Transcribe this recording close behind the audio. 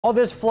All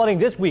this flooding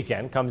this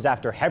weekend comes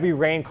after heavy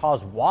rain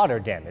caused water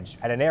damage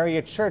at an area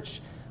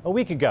church a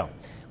week ago.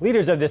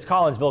 Leaders of this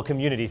Collinsville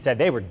community said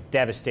they were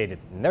devastated,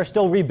 and they're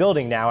still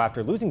rebuilding now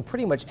after losing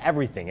pretty much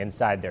everything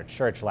inside their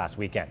church last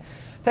weekend.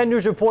 10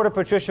 News reporter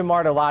Patricia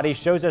Martellotti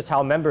shows us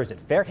how members at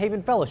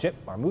Fairhaven Fellowship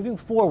are moving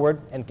forward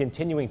and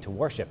continuing to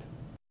worship.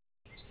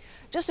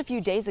 Just a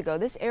few days ago,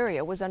 this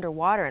area was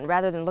underwater, and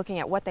rather than looking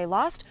at what they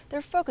lost,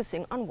 they're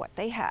focusing on what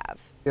they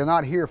have. They're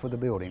not here for the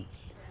building.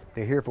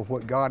 They're here for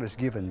what God has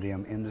given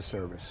them in the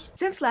service.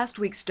 Since last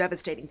week's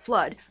devastating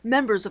flood,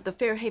 members of the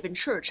Fairhaven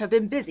Church have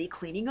been busy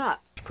cleaning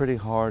up. It's pretty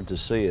hard to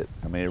see it.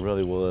 I mean, it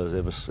really was.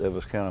 It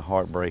was kind of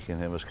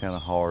heartbreaking. It was kind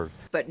of hard.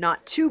 But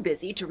not too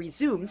busy to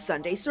resume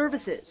Sunday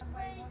services.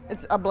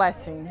 It's a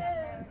blessing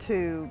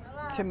to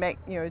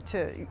make,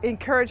 to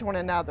encourage one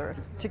another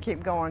to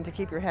keep going, to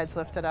keep your heads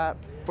lifted up.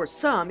 For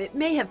some, it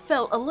may have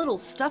felt a little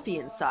stuffy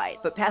inside,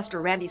 but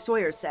Pastor Randy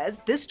Sawyer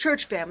says this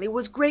church family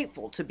was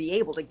grateful to be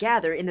able to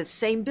gather in the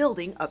same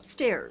building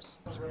upstairs.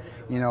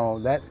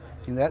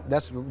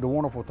 That's the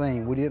wonderful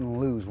thing. We didn't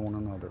lose one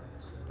another.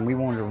 We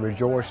wanted to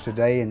rejoice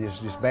today and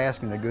just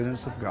bask in the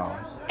goodness of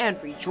God.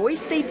 And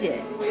rejoice they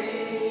did.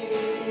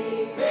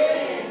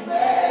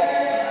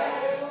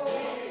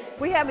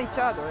 We have each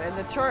other, and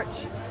the church,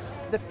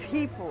 the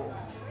people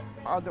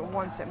are the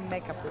ones that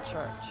make up the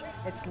church.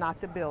 It's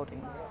not the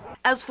building.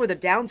 As for the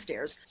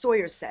downstairs,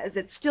 Sawyer says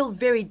it's still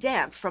very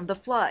damp from the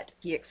flood.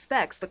 He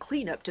expects the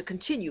cleanup to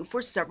continue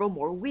for several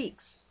more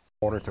weeks.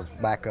 Water to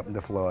back up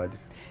the flood,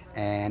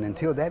 and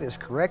until that is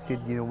corrected,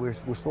 we're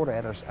sort of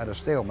at a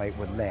stalemate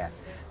with that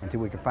until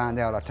we can find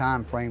out a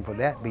time frame for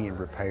that being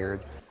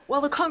repaired.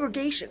 While the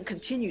congregation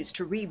continues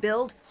to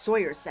rebuild,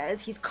 Sawyer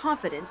says he's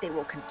confident they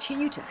will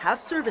continue to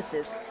have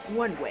services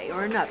one way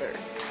or another.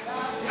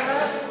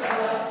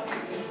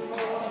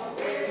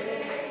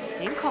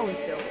 In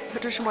Collinsville,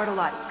 Patricia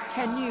Martellotti,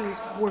 10 News,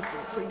 working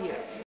for you.